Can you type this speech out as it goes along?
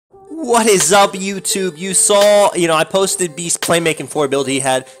What is up, YouTube? You saw, I posted Beast Playmaking 4 build he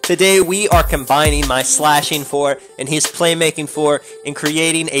had. Today, we are combining my Slashing 4 and his Playmaking 4 and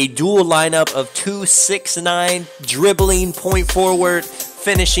creating a dual lineup of 2-6-9 dribbling, point forward,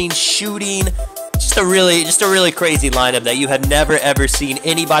 finishing, shooting. Just a really crazy lineup that you have never ever seen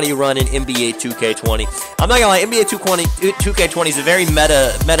anybody run in NBA 2K20. I'm not gonna lie, NBA 2K20 is a very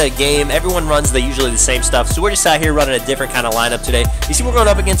meta game. Everyone runs usually the same stuff, so we're just out here running a different kind of lineup today. You see, we're going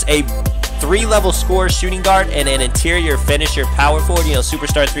up against a 3-level scorer shooting guard and an interior finisher power forward.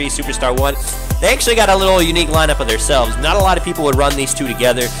 Superstar 3, Superstar 1. They actually got a little unique lineup of themselves. Not a lot of people would run these two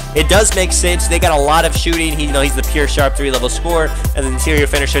together. It does make sense. They got a lot of shooting. He's the pure sharp 3-level scorer, and the interior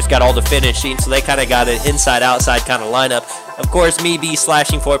finisher's got all the finishing. So they kind of got an inside-outside kind of lineup. Of course, me, be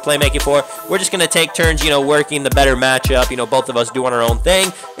Slashing 4, Playmaking 4. We're just going to take turns, working the better matchup. Both of us doing our own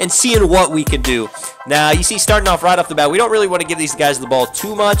thing and seeing what we can do. Now, you see, starting off right off the bat, we don't really want to give these guys the ball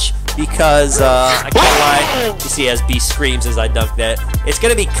too much because, I can't lie, you see as Beast screams as I dunk that. It's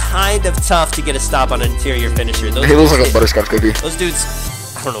going to be kind of tough to get a stop on an interior finisher. He looks like a butterscotch cookie. Those dudes,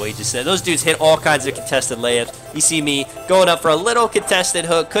 I don't know what he just said. Those dudes hit all kinds of contested layups. You see me going up for a little contested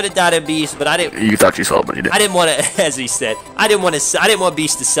hook. Could have died in Beast, but I didn't. You thought you saw it, but you didn't. I didn't want to, as he said, I didn't want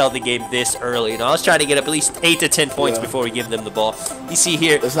Beast to sell the game this early. I was trying to get up at least 8 to 10 points before we give them the ball. You see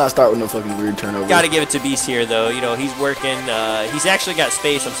here. Let's not start with no fucking weird turnover. Got to give it to Beast here, though. He's working. He's actually got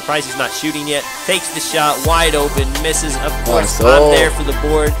space. I'm surprised he's not shooting yet. Takes the shot, wide open, misses. Of course, I'm there for the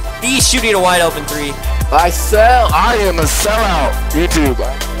board. Beast shooting a wide open 3. I am a sellout. YouTube.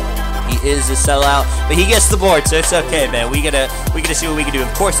 He is a sellout, but he gets the board, so it's okay, man. We gotta see what we can do.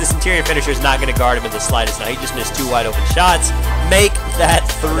 Of course, this interior finisher is not gonna guard him in the slightest. Now he just missed 2 wide open shots. Make that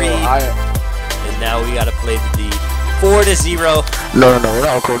 3, and now we gotta play the D. 4-0. No, we're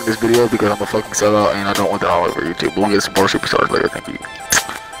not recording this video because I'm a fucking sellout and I don't want that all over YouTube. We'll get some more superstars later. Thank you.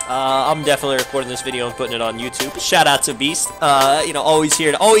 I'm definitely recording this video and putting it on YouTube. Shout out to Beast. Always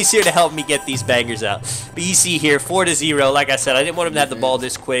here to help me get these bangers out. But you see here, 4-0. Like I said, I didn't want him to have the ball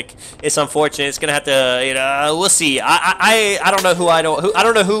this quick. It's unfortunate. It's gonna have to, we'll see. I don't know I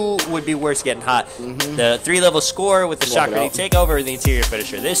don't know who would be worse getting hot. The 3-level scorer with the shot grenade takeover, or the interior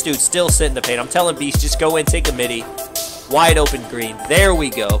finisher. This dude's still sitting in the paint. I'm telling Beast, just go in, take a midi. Wide open green. There we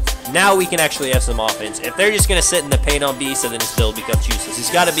go. Now we can actually have some offense. If they're just going to sit in the paint on Beast, and then his build becomes useless. He's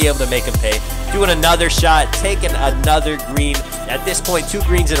got to be able to make him pay. Doing another shot, taking another green. At this point, 2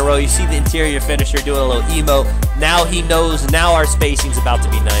 greens in a row. You see the interior finisher doing a little emo. Now he knows. Now our spacing's about to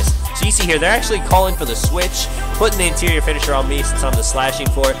be nice. So you see here, they're actually calling for the switch, putting the interior finisher on me since I'm the Slashing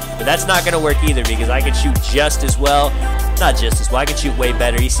for it. But that's not going to work either because I can shoot just as well. Not just as well. I can shoot way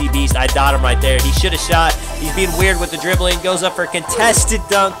better. You see Beast, I dot him right there. He should have shot. He's being weird with the dribbling. Goes up for a contested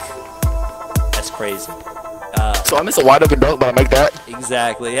dunk. That's crazy. So I miss a wide open dunk, but I make that.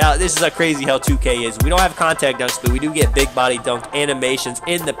 Exactly. Yeah, this is how crazy how 2K is. We don't have contact dunks, but we do get big body dunk animations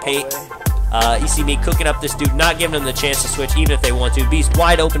in the paint. You see me cooking up this dude, not giving him the chance to switch, even if they want to. Beast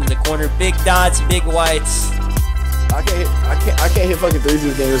wide open in the corner. Big dots, big whites. I can't hit fucking threes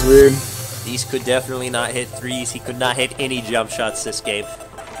this game. It's weird. These could definitely not hit threes. He could not hit any jump shots this game.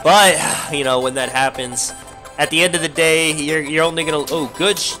 But, when that happens, at the end of the day, you're only going to... Oh,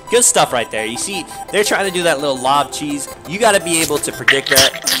 good stuff right there. You see, they're trying to do that little lob cheese. You got to be able to predict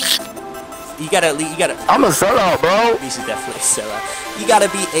that. You got to... I'm a sellout, bro. These are definitely a sellout. You got to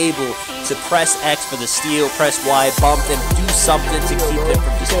be able to press X for the steal, press Y, bump them, do something to keep them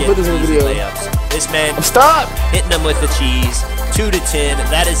from just getting easy layups. This man... hitting them with the cheese. 2-10.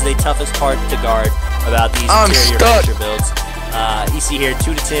 That is the toughest part to guard about these interior finisher builds. You see here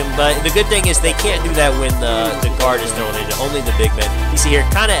 2-10, but the good thing is they can't do that when the guard is thrown in. Only the big men. You see here,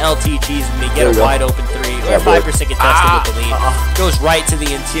 kind of LT cheese when they get a wide open 3 or 5% contested with the lead. Goes right to the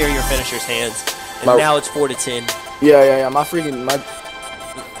interior finisher's hands, and now it's 4-10. Yeah.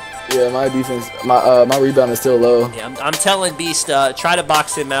 My defense, my rebound is still low. Yeah, I'm telling Beast, try to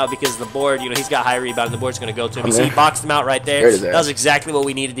box him out because the board, he's got high rebound, and the board's going to go to him. You see, he boxed him out right there. That was exactly what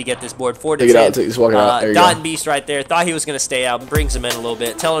we needed to get this board. 4-10. Take it out, just walk it out. Dot and Beast right there. Thought he was going to stay out, brings him in a little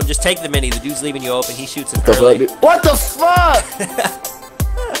bit. Tell him, just take the mini. The dude's leaving you open. He shoots him early. What the fuck?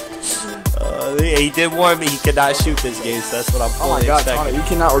 He did warn me he could not shoot this game, so that's what I'm fully expecting. Connor, you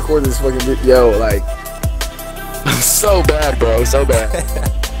cannot record this fucking video. Like, so bad, bro. So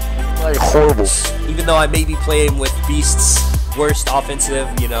bad. Like, horrible. Even though I may be playing with Beast's worst offensive,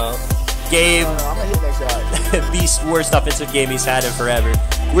 game. I'm gonna hit that shot. Beast's worst offensive game he's had in forever.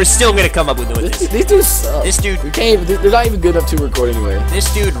 We're still gonna come up with this. These dudes suck. This dude, they're not even good enough to record anyway.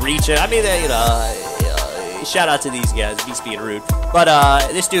 This dude reaching. I mean, shout out to these guys. Beast being rude. But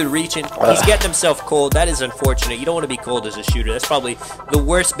this dude reaching, he's getting himself cold. That is unfortunate. You don't want to be cold as a shooter. That's probably the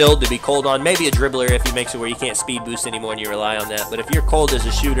worst build to be cold on. Maybe a dribbler if he makes it where you can't speed boost anymore and you rely on that. But if you're cold as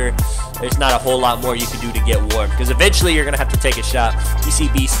a shooter, there's not a whole lot more you can do to get warm, because eventually you're going to have to take a shot. You see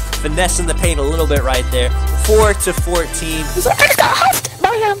Beast finessing the paint a little bit right there.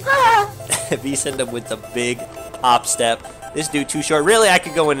 4-14. Beast ended up with the big hop step. This dude too short. Really, I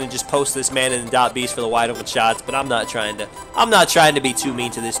could go in and just post this man in dot Beast for the wide open shots, but I'm not trying to be too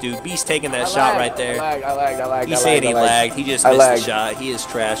mean to this dude. Beast taking that shot right there. I lagged. He's saying he lagged. He just missed the shot. He is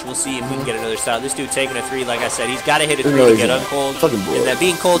trash. We'll see if we can get another shot. This dude taking a 3, like I said, he's got to hit a 3 to get uncold. And that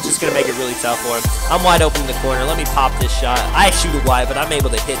being cold is just going to make it really tough for him. I'm wide open in the corner. Let me pop this shot. I shoot it wide, but I'm able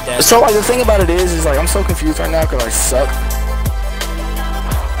to hit that. So like the thing about it is like I'm so confused right now because I suck.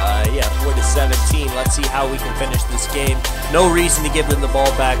 Yeah, 4-17. Let's see how we can finish this game. No reason to give them the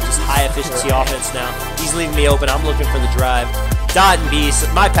ball back. Just high efficiency offense now. He's leaving me open. I'm looking for the drive. Dot and Beast.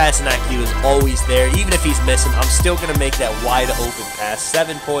 My passing IQ is always there. Even if he's missing, I'm still going to make that wide open pass.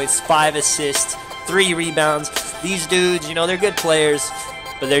 7 points, 5 assists, 3 rebounds. These dudes, you know, they're good players,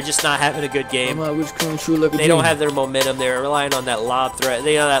 but they're just not having a good game. They don't have their momentum. They're relying on that lob threat.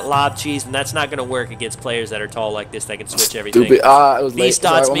 They know that lob cheese, and that's not going to work against players that are tall like this that can switch everything. It was late. Beast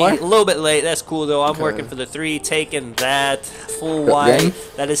dots me a little bit late. That's cool, though. I'm working for the 3, taking that full wide.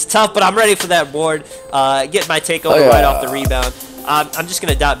 That is tough, but I'm ready for that board. Get my takeover right off the rebound. I'm just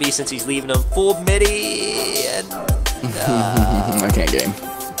going to dot B since he's leaving him. Full midi. And, I can't game.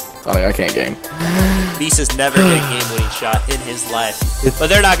 I can't game. Beast has never hit a game-winning shot in his life, but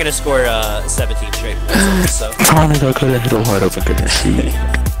they're not going to score 17 straight points. So I could have hit a wide open.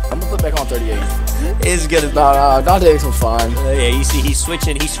 I'm gonna put back on 38. Is gonna. No, not X was fine. Yeah, you see, he's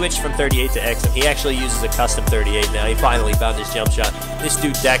switching. He switched from 38 to X, and he actually uses a custom 38 now. He finally found his jump shot. This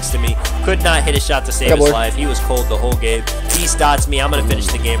dude decks to me. Could not hit a shot to save his life. He was cold the whole game. Beast dots me. I'm gonna finish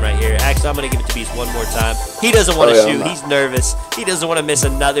the game right here. Actually, I'm gonna give it to Beast one more time. He doesn't want to shoot. He's nervous. He doesn't want to miss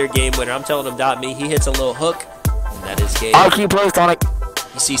another game winner. I'm telling him dot me. He hits a little hook, and that is game. I'll keep playing Sonic.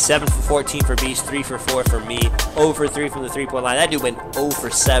 You see 7 for 14 for Beast, 3 for 4 for me, 0 for 3 from the three-point line. That dude went 0 for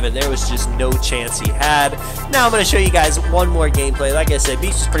 7. There was just no chance he had. Now I'm going to show you guys one more gameplay. Like I said,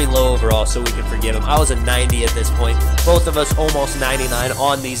 Beast was pretty low overall, so we can forgive him. I was a 90 at this point. Both of us almost 99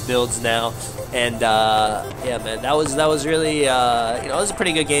 on these builds now. And, yeah, man, that was really, you know, it was a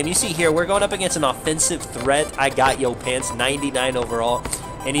pretty good game. You see here, we're going up against an offensive threat. I got Yo Pants, 99 overall.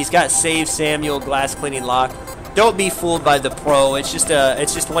 And he's got Save Samuel, Glass Cleaning Lock. Don't be fooled by the pro. It's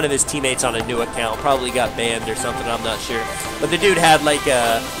just one of his teammates on a new account. Probably got banned or something. I'm not sure. But the dude had like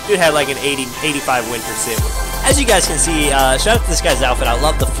an 85 win percent. As you guys can see, shout out to this guy's outfit. I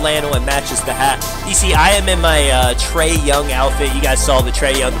love the flannel. It matches the hat. You see, I am in my Trey Young outfit. You guys saw the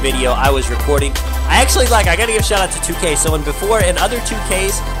Trey Young video I was recording. I gotta give a shout out to 2K. So in other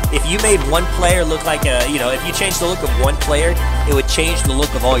 2Ks, if you made one player look like you know, if you changed the look of one player, it would change the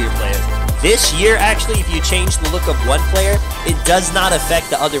look of all your players. This year, actually, if you change the look of one player, it does not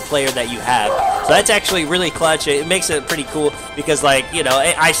affect the other player that you have. So that's actually really clutch. It makes it pretty cool because, like, you know,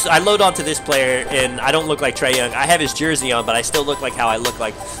 I load onto this player and I don't look like Trey Young. I have his jersey on, but I still look like how I look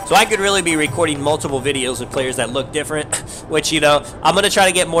like. So I could really be recording multiple videos with players that look different, which, you know, I'm going to try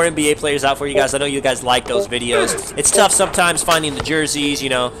to get more NBA players out for you guys. I know you guys like those videos. It's tough sometimes finding the jerseys, you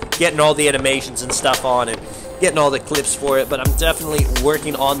know, getting all the animations and stuff on and getting all the clips for it, but I'm definitely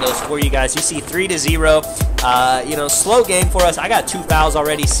working on those for you guys. You see 3-0, you know, slow game for us. I got 2 fouls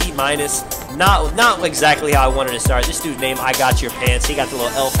already, C-. Not exactly how I wanted to start. This dude's name, I Got Your Pants. He got the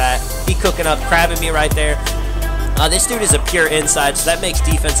little elf hat. He cooking up, crabbing me right there. This dude is a pure inside, so that makes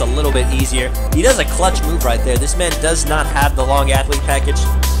defense a little bit easier. He does a clutch move right there. This man does not have the long athlete package.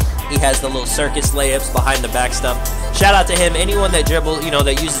 He has the little circus layups behind the back stuff. Shout out to him. Anyone that dribbles, you know,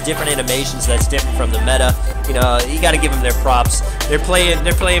 that uses different animations that's different from the meta, you know, you got to give them their props. They're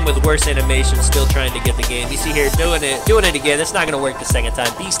playing with worse animations, still trying to get the game. You see here, doing it again. That's not going to work the second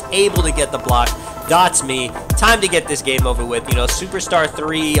time. Beast able to get the block. Dots me. Time to get this game over with. You know, Superstar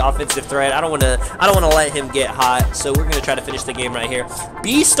 3, offensive threat. I don't want to let him get hot. So we're going to try to finish the game right here.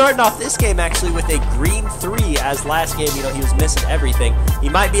 Beast starting off this game actually with a green 3, as last game, you know, he was missing everything. He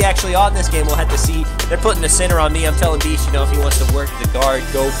might be actually on this game. We'll have to see. They're putting the center on me. I'm telling Beast, you know, if he wants to work the guard,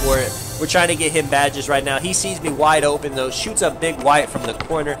 go for it. We're trying to get him badges right now. He sees me wide open, though. Shoots up big white from the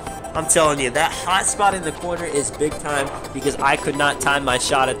corner. I'm telling you, that hot spot in the corner is big time because I could not time my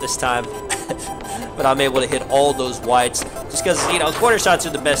shot at this time. But I'm able to hit all those whites. just because, you know, corner shots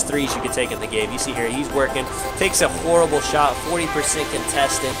are the best threes you can take in the game. You see here, he's working, takes a horrible shot, 40%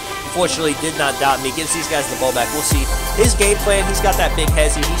 contested. Unfortunately, did not dot me, gives these guys the ball back. We'll see his game plan. He's got that big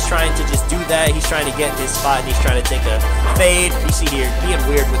hezzy. He's trying to just do that. He's trying to get his spot, and he's trying to take a fade. You see here, being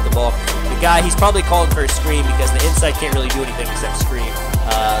weird with the ball. The guy, he's probably calling for a screen because the inside can't really do anything except screen.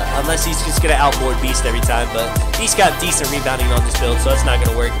 Unless he's just going to outboard Beast every time, but Beast got decent rebounding on this build, so that's not going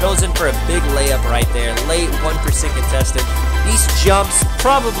to work. Goes in for a big layup right there. Late, 1% contested. Beast jumps,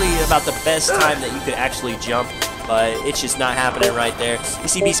 probably about the best time that you could actually jump, but it's just not happening right there. You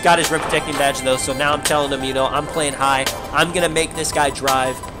see Beast got his rim protecting badge though, so now I'm telling him, you know, I'm playing high. I'm going to make this guy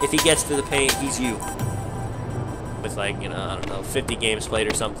drive. If he gets to the paint, he's you. With like, you know, I don't know, 50 games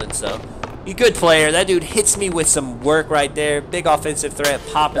played or something, so... You good player. That dude hits me with some work right there. Big offensive threat,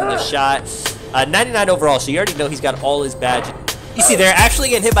 popping the shot. 99 overall, so you already know he's got all his badges. You see, they're actually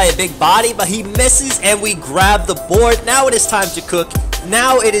getting hit by a big body, but he misses, and we grab the board. Now it is time to cook.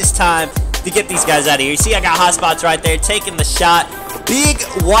 Now it is time to get these guys out of here. You see, I got hot spots right there, taking the shot. Big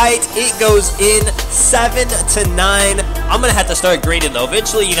white, it goes in 7-9. I'm going to have to start greening, though.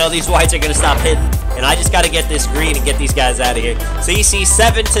 Eventually, you know, these whites are going to stop hitting. And I just got to get this green and get these guys out of here. So you see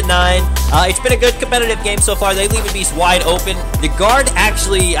 7-9. It's been a good competitive game so far. They leave Beast wide open. The guard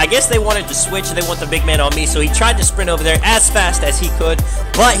actually, I guess they wanted to switch. They want the big man on me. So he tried to sprint over there as fast as he could.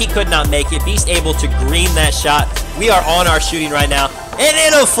 But he could not make it. Beast able to green that shot. We are on our shooting right now. And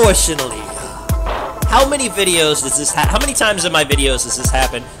then unfortunately, how many videos does this how many times in my videos does this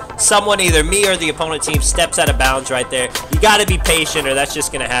happen? Someone, either me or the opponent team, steps out of bounds right there. You got to be patient or that's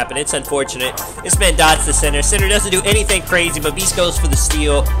just going to happen. It's unfortunate. This man dots the center. Center doesn't do anything crazy, but Beast goes for the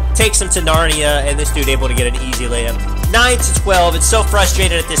steal, takes him to Narnia, and this dude able to get an easy layup. 9-12. It's so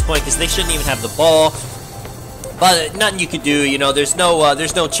frustrated at this point because they shouldn't even have the ball. But nothing you could do, you know. There's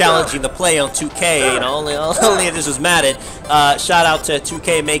no challenging the play on 2K. You know, only if this was Madden. Shout out to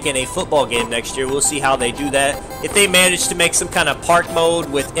 2K making a football game next year. We'll see how they do that. If they manage to make some kind of park mode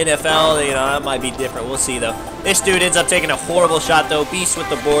with NFL, you know, that might be different. We'll see though. This dude ends up taking a horrible shot though. Beast with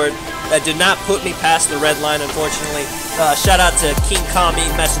the board. That did not put me past the red line, unfortunately. Shout out to King Kami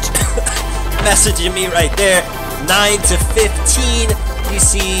messaging me right there. 9-15. You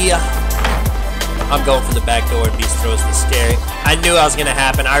see. I'm going for the back door, and Beast throws the scary. I knew it was going to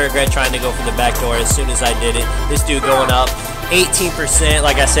happen. I regret trying to go for the back door as soon as I did it. This dude going up 18%.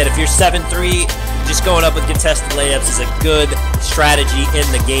 Like I said, if you're 7-3, just going up with contested layups is a good strategy in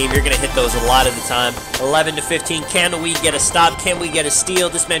the game. You're going to hit those a lot of the time. 11-15. Can we get a stop? Can we get a steal?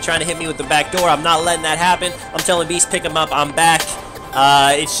 This man trying to hit me with the back door. I'm not letting that happen. I'm telling Beast, pick him up. I'm back.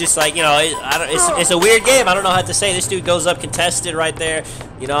 It's just like, you know, it's a weird game. I don't know how to say. This dude goes up contested right there.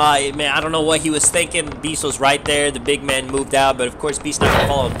 You know, man, I don't know what he was thinking. Beast was right there. The big man moved out, but of course Beast not gonna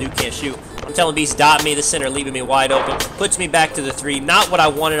follow him. Dude can't shoot. I'm telling Beast, dot me, the center, leaving me wide open. Puts me back to the 3. Not what I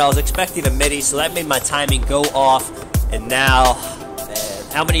wanted. I was expecting a midi, so that made my timing go off. And now, man,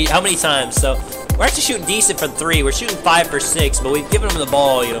 how many times? So we're actually shooting decent from 3. We're shooting 5 for 6, but we've given him the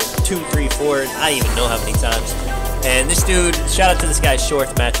ball, you know, 2, 3, 4. I don't even know how many times. And this dude, shout out to this guy's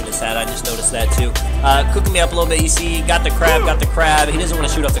shorts matching his hat. I just noticed that too. Cooking me up a little bit. You see, got the crab. He doesn't want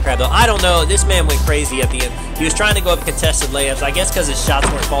to shoot off the crab though. I don't know. This man went crazy at the end. He was trying to go up contested layups. I guess because his shots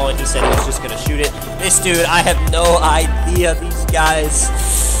weren't falling, he said he was just going to shoot it. This dude, I have no idea. These guys.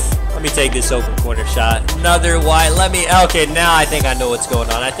 Let me take this open corner shot. Another wide. Okay, now I think I know what's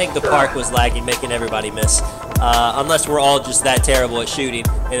going on. I think the park was lagging, making everybody miss. Unless we're all just that terrible at shooting.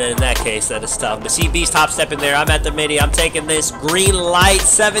 And then in that case, that is tough. But see, Beast hop stepping there. I'm at the midi. I'm taking this. Green light,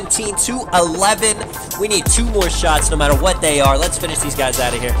 17-11. We need 2 more shots no matter what they are. Let's finish these guys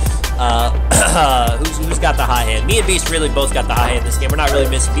out of here. Who's got the high hand? Me and Beast really both got the high hand in this game. We're not really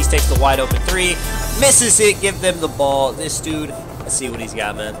missing. Beast takes the wide open 3. Misses it. Give them the ball. This dude, let's see what he's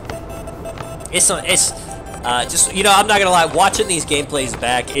got, man. Just, you know, I'm not gonna lie, watching these gameplays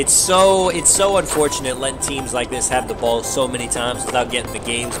back, it's so unfortunate letting teams like this have the ball so many times without getting the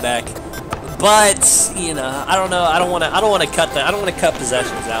games back. But, you know, I don't know. I don't want to cut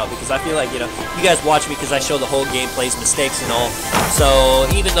possessions out because I feel like, you know, you guys watch me because I show the whole gameplays, mistakes and all. So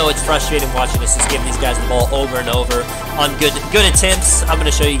even though it's frustrating watching us just giving these guys the ball over and over on good attempts, I'm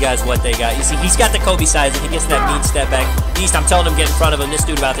gonna show you guys what they got. You see, he's got the Kobe size and he gets that mean step back. Beast, I'm telling him get in front of him. This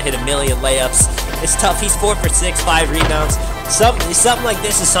dude about to hit 1,000,000 layups. It's tough. He's 4 for 6, 5 rebounds. Something like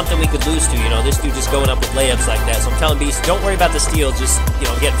this is something we could lose to, you know, this dude just going up with layups like that. So I'm telling Beast, don't worry about the steal, just, you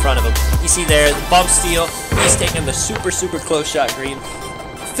know, get in front of him. You see there, the bump steal, he's taking the super close shot green.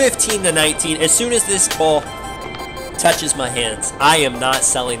 15-19. As soon as this ball touches my hands, I am not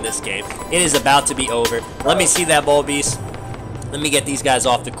selling this game. It is about to be over. Let me see that ball, Beast. Let me get these guys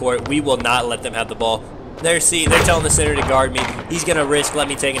off the court. We will not let them have the ball. They're telling the center to guard me. He's gonna risk let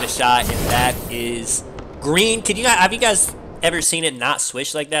me taking a shot, and that is green. Have you guys ever seen it not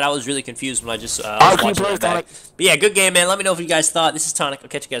switch like that? I was really confused when I just was watching that back. But yeah, good game, man. Let me know if you guys thought. This is Tonic. I'll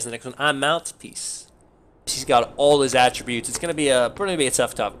catch you guys in the next one. I'm out. Peace. He's got all his attributes. It's gonna be a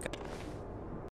tough topic.